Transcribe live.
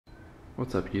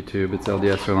What's up YouTube, it's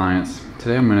LDS Reliance.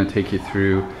 Today I'm going to take you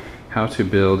through how to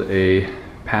build a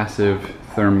passive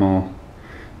thermal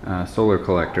solar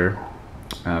collector,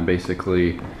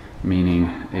 basically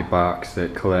meaning a box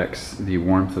that collects the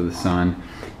warmth of the sun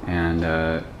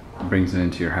and brings it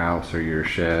into your house or your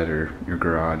shed or your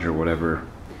garage or whatever.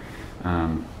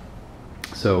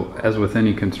 So as with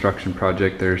any construction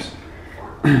project, there's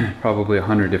probably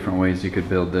 100 different ways you could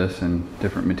build this and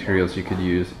different materials you could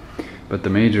use. But the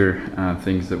major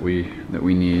things that we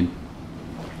need,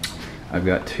 I've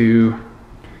got two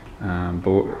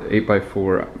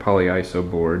 8x4 polyiso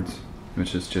boards,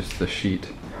 which is just the sheets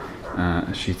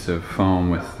of foam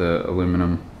with the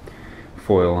aluminum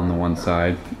foil on the one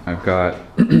side. I've got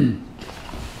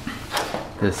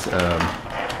this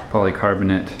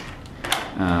polycarbonate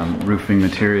roofing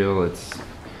material. It's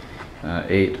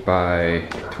 8 by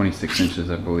 26 inches,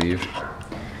 I believe.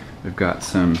 We've got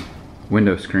some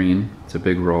window screen. It's a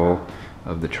big roll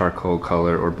of the charcoal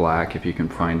color or black if you can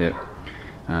find it.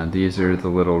 These are the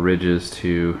little ridges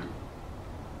to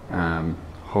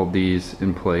hold these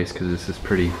in place because this is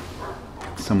pretty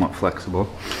somewhat flexible.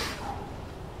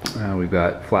 We've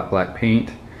got flat black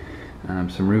paint,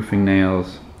 some roofing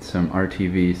nails, some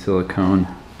RTV silicone.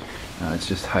 It's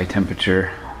just high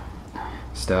temperature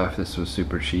stuff. This was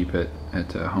super cheap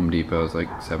at Home Depot. It was like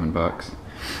 $7.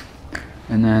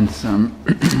 And then some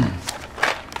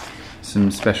some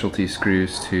specialty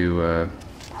screws to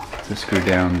screw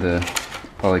down the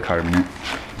polycarbonate.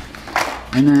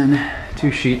 And then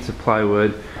two sheets of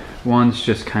plywood. One's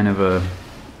just kind of a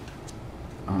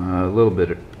little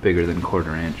bit bigger than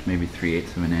 1/4 inch, maybe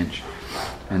 3/8 of an inch.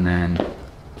 And then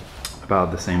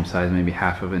about the same size, maybe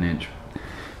 1/2 inch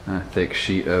thick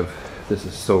sheet of, this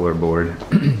is solar board.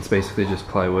 It's basically just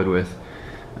plywood with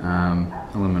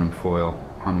aluminum foil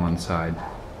on one side.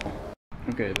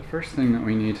 Okay, the first thing that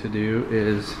we need to do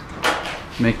is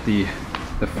make the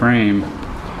frame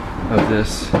of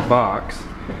this box.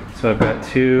 So I've got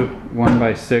two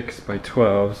 1x6 by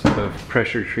 12s of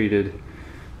pressure treated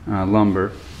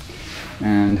lumber,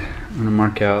 and I'm going to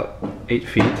mark out 8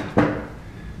 feet.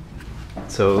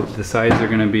 So the sides are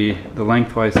going to be, the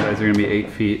lengthwise sides are going to be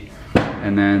 8 feet,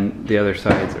 and then the other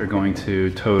sides are going to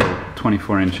total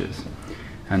 24 inches.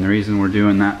 And the reason we're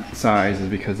doing that size is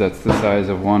because that's the size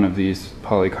of one of these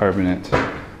polycarbonate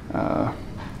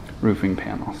roofing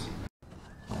panels.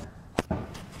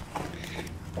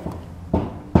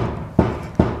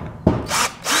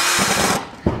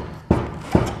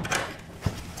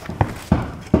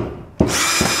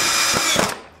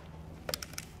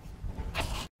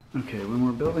 Okay, when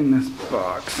we're building this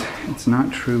box, it's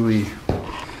not truly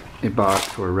a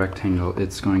box or a rectangle.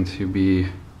 It's going to be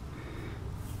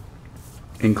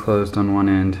enclosed on one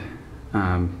end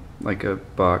like a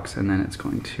box, and then it's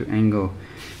going to angle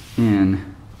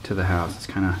in to the house. It's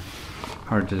kind of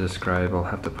hard to describe. I'll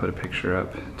have to put a picture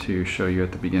up to show you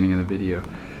at the beginning of the video,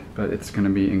 but it's going to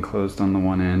be enclosed on the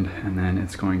one end, and then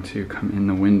it's going to come in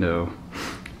the window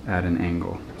at an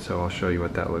angle. So I'll show you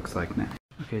what that looks like now.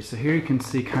 Okay, so here you can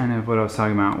see kind of what I was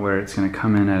talking about, where it's going to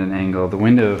come in at an angle. The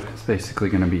window is basically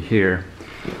going to be here,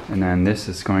 and then this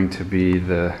is going to be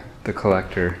the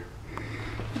collector,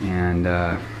 and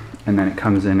then it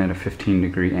comes in at a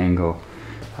 15-degree angle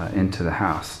into the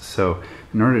house. So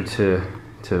in order to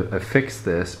affix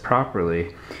this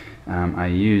properly, I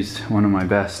used one of my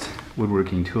best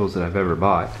woodworking tools that I've ever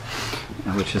bought,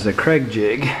 which is a Craig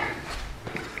jig.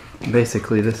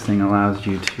 Basically, this thing allows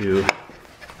you to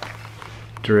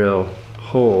drill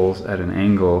holes at an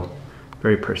angle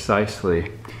very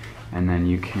precisely, and then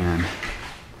you can,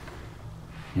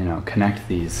 you know, connect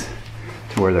these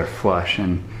to where they're flush,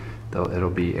 and it'll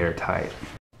be airtight.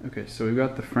 Okay, so we've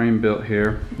got the frame built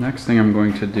here. Next thing I'm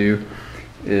going to do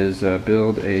is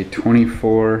build a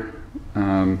 24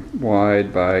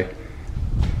 wide by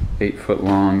 8 foot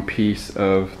long piece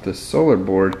of the solar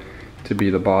board to be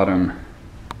the bottom,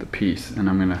 the piece, and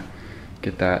I'm gonna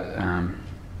get that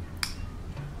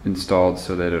installed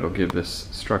so that it'll give this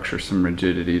structure some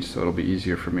rigidity, so it'll be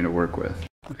easier for me to work with.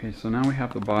 Okay, so now we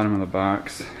have the bottom of the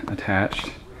box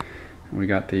attached. We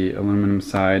got the aluminum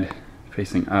side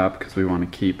facing up because we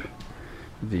want to keep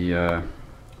the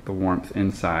warmth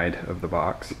inside of the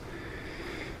box.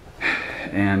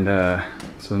 And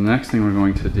so the next thing we're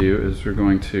going to do is we're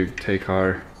going to take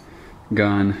our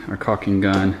gun, our caulking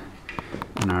gun,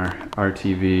 and our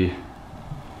RTV,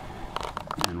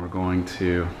 and we're going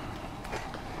to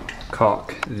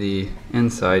caulk the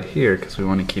inside here because we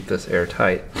want to keep this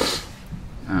airtight.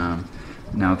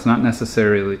 Now it's not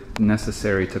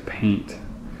necessary to paint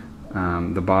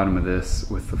the bottom of this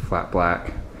with the flat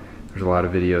black. There's a lot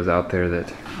of videos out there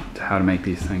that how to make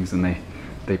these things, and they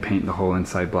they paint the whole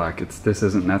inside black.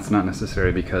 That's not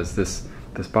necessary, because this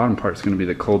bottom part is going to be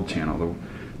the cold channel.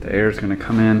 The air is going to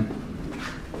come in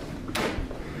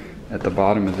at the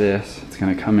bottom of this. It's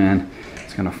going to come in,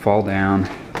 it's going to fall down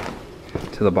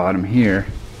to the bottom here,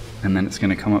 and then it's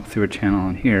going to come up through a channel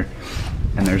in here,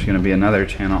 and there's going to be another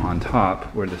channel on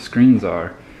top where the screens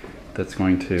are that's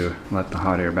going to let the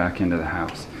hot air back into the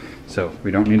house. So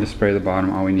we don't need to spray the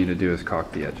bottom, all we need to do is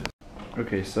caulk the edges.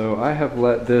 Okay, so I have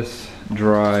let this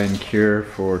dry and cure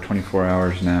for 24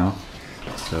 hours now.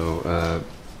 So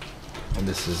and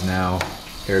this is now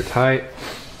airtight.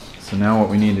 So now what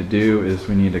we need to do is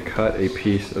we need to cut a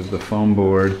piece of the foam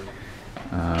board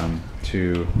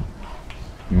to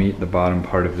meet the bottom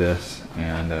part of this,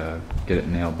 and get it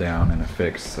nailed down and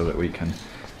affixed so that we can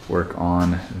work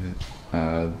on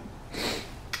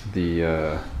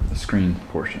the screen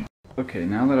portion. Okay,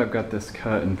 now that I've got this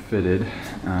cut and fitted,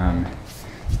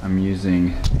 I'm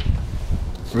using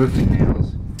roofing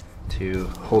nails to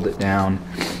hold it down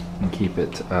and keep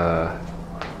it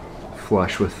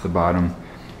flush with the bottom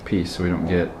piece so we don't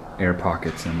get air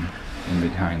pockets in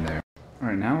behind there.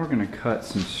 Alright, now we're going to cut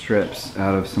some strips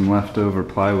out of some leftover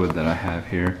plywood that I have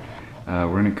here.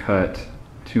 We're going to cut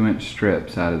 2-inch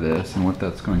strips out of this, and what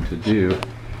that's going to do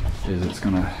is it's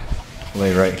going to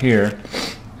lay right here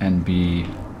and be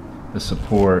the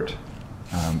support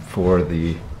for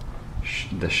the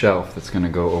shelf that's going to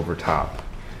go over top.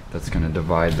 That's going to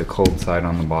divide the cold side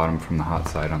on the bottom from the hot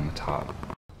side on the top.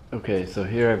 Okay, so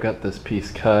here I've got this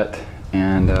piece cut,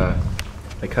 and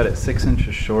I cut it 6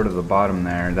 inches short of the bottom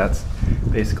there. That's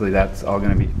all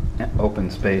going to be open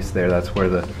space there. That's where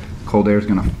the cold air is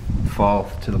going to fall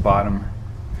to the bottom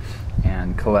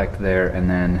and collect there, and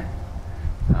then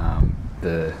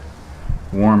the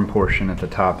warm portion at the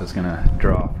top is going to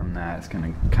draw from that. It's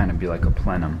going to kind of be like a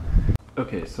plenum.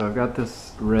 Okay, so I've got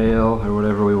this rail, or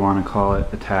whatever we want to call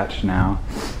it, attached now,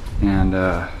 and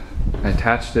I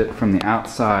attached it from the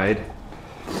outside,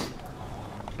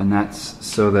 and that's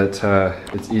so that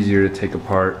it's easier to take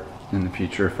apart in the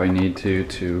future if I need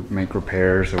to make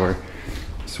repairs or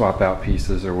swap out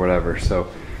pieces or whatever. So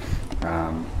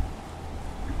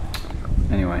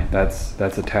anyway, that's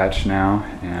attached now,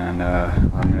 and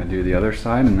I'm going to do the other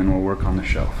side, and then we'll work on the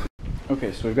shelf.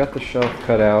 Okay, so we've got the shelf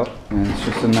cut out, and it's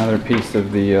just another piece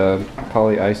of the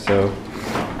polyiso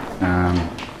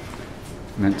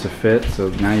meant to fit. So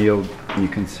now you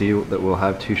can see that we'll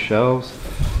have 2 shelves.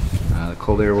 The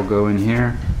cold air will go in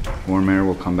here, warm air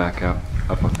will come back out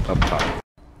up top.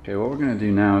 Okay, what we're going to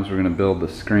do now is we're going to build the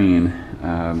screen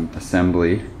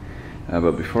assembly.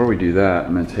 But before we do that,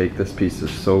 I'm going to take this piece of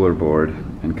solar board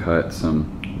and cut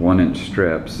some 1-inch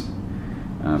strips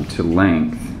to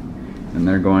length, and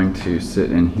they're going to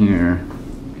sit in here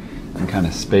and kind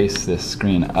of space this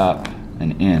screen up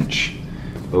 1 inch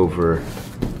over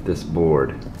this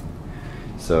board.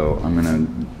 So I'm going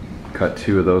to cut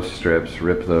 2 of those strips,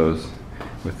 rip those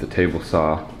with the table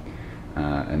saw,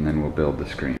 and then we'll build the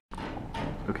screen.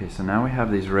 Okay, so now we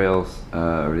have these rails,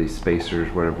 or these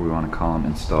spacers, whatever we want to call them,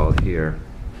 installed here.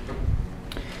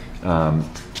 And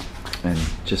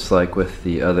just like with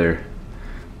the other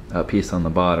piece on the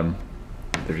bottom,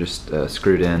 they're just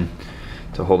screwed in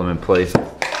to hold them in place.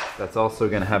 That's also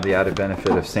going to have the added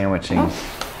benefit of sandwiching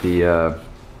the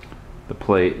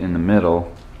plate in the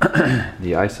middle,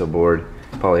 the ISO board,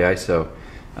 polyiso,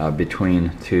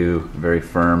 between 2 very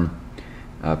firm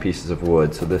pieces of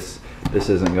wood. So this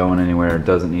isn't going anywhere. It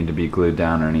doesn't need to be glued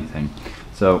down or anything.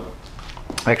 So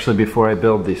actually, before I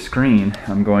build the screen,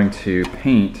 I'm going to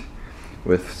paint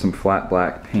with some flat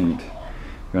black paint.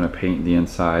 I'm going to paint the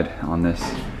inside on this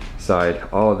side.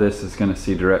 All of this is going to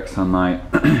see direct sunlight.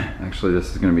 Actually,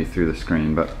 this is going to be through the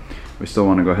screen, but we still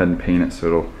want to go ahead and paint it so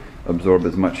it'll absorb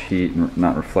as much heat and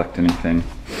not reflect anything.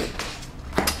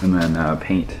 And then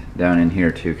paint down in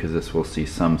here too, because this will see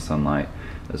some sunlight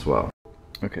as well.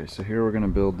 Okay, so here we're going to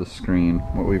build the screen.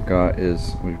 What we've got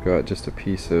is, we've got just a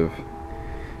piece of,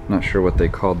 I'm not sure what they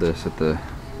called this at the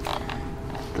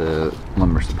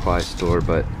lumber supply store,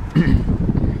 but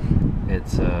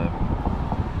it's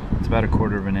about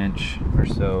 1/4 inch or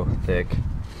so thick.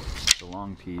 It's a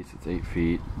long piece, it's 8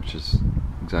 feet, which is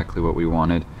exactly what we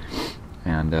wanted.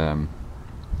 And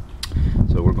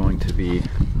so we're going to be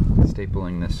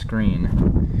stapling this screen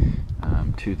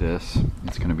to this.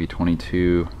 It's going to be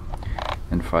 22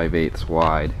 5/8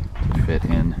 wide to fit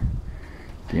in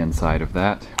the inside of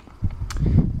that,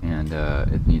 and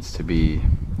it needs to be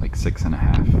like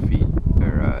 6.5 feet,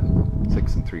 or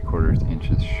 6 3/4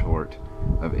 inches short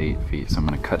of 8 feet. So I'm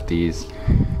going to cut these,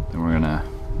 then we're going to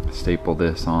staple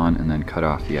this on, and then cut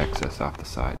off the excess off the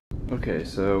side. Okay,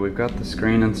 so we've got the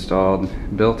screen installed,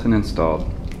 built and installed.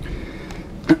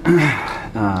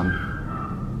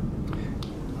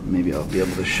 Maybe I'll be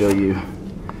able to show you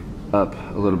up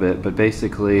a little bit, but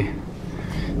basically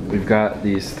we've got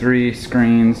these 3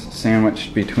 screens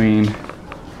sandwiched between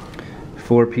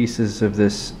 4 pieces of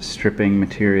this stripping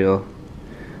material,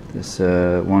 this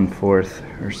 1/4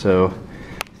 or so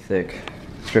thick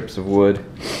strips of wood.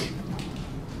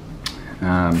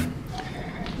 I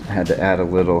had to add a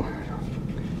little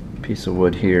piece of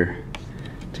wood here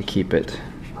to keep it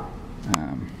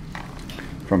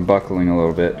from buckling a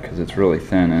little bit, because it's really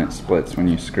thin and it splits when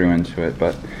you screw into it.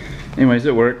 But anyways,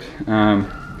 it worked.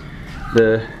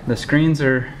 The screens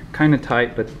are kind of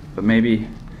tight, but maybe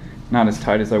not as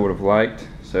tight as I would have liked.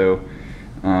 So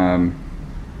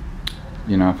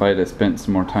you know, if I had spent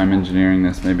some more time engineering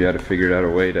this, maybe I'd have figured out a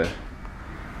way to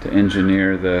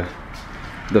engineer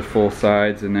the full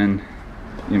sides, and then,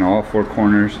 you know, all 4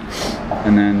 corners,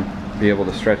 and then be able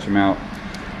to stretch them out.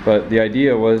 But the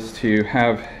idea was to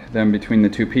have them between the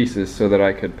 2 pieces so that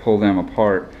I could pull them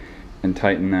apart and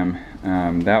tighten them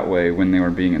that way when they were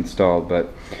being installed.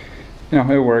 But you know,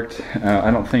 it worked.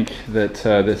 I don't think that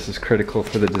this is critical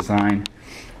for the design.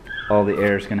 All the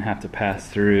air is going to have to pass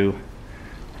through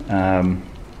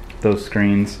those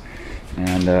screens,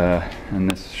 and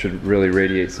this should really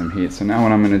radiate some heat. So now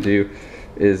what I'm going to do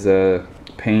is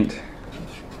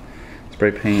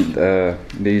spray paint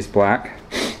these black,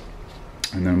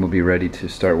 and then we'll be ready to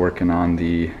start working on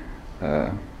the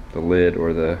lid,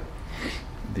 or the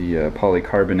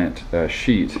polycarbonate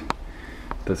sheet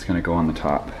that's going to go on the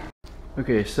top.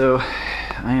 Okay, so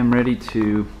I am ready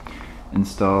to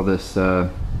install this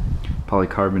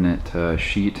polycarbonate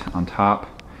sheet on top.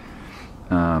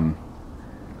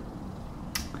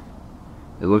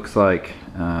 It looks like,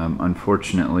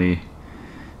 unfortunately,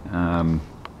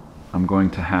 I'm going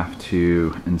to have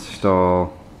to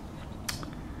install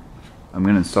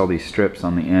these strips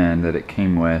on the end that it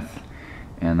came with,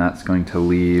 and that's going to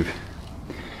leave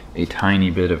a tiny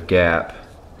bit of gap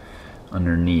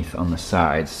underneath on the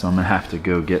sides. So I'm gonna have to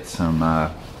go get some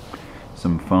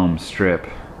foam strip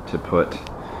to put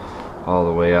all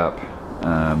the way up,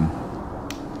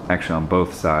 actually on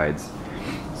both sides.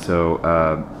 So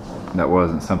that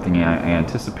wasn't something I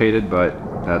anticipated, but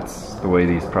that's the way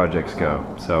these projects go.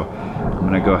 So I'm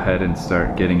gonna go ahead and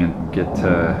start getting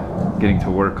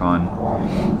to work on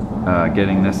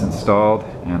getting this installed,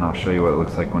 and I'll show you what it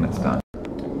looks like when it's done.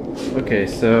 Okay,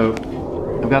 so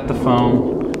I've got the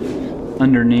foam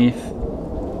underneath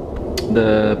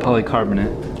the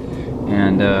polycarbonate,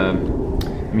 and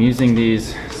I'm using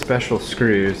these special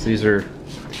screws. These are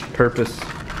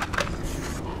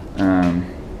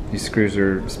these screws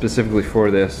are specifically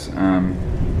for this.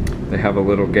 They have a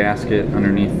little gasket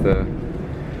underneath the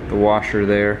washer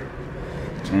there,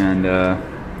 and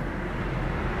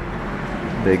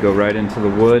they go right into the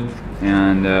wood,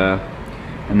 and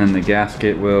then the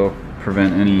gasket will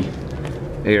prevent any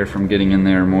air from getting in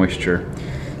there, moisture.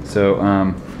 So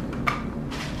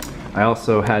I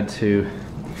also had to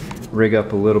rig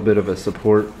up a little bit of a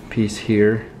support piece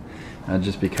here,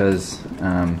 just because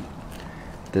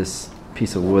this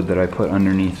piece of wood that I put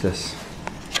underneath this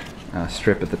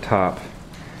strip at the top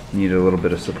needed a little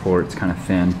bit of support. It's kind of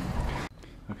thin.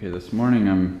 Okay, this morning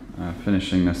I'm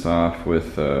finishing this off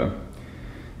with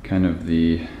kind of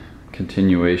the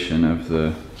continuation of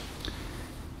the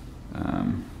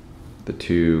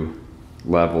 2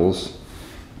 levels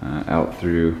out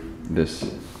through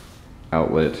this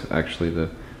outlet. Actually, the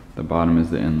bottom is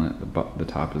the inlet, the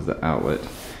top is the outlet.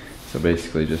 So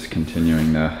basically just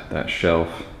continuing that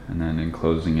shelf and then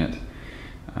enclosing it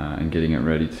and getting it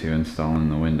ready to install in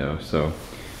the window. So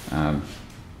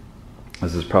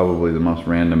this is probably the most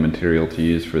random material to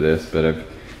use for this, but I've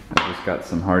just got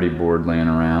some hardy board laying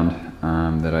around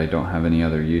that I don't have any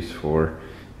other use for,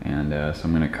 and so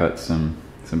I'm going to cut some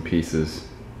pieces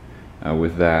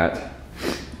with that,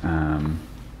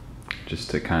 just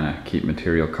to kind of keep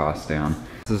material costs down.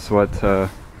 This is what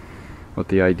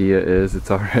the idea is.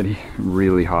 It's already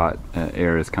really hot.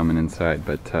 Air is coming inside,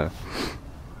 but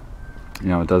you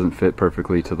know, it doesn't fit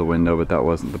perfectly to the window, but that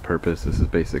wasn't the purpose. This is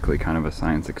basically kind of a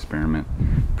science experiment.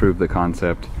 Prove the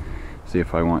concept, see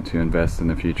if I want to invest in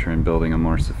the future in building a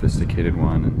more sophisticated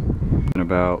one. And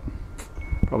about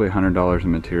probably $100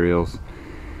 in materials.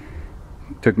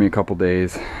 Took me a couple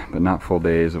days, but not full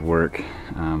days of work.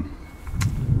 A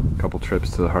couple trips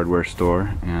to the hardware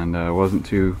store, and it wasn't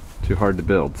too hard to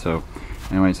build. So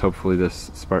anyways, hopefully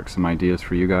this sparks some ideas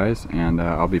for you guys, and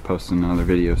I'll be posting another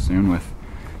video soon with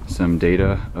some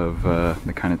data of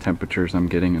the kind of temperatures I'm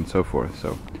getting and so forth.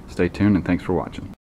 So stay tuned, and thanks for watching.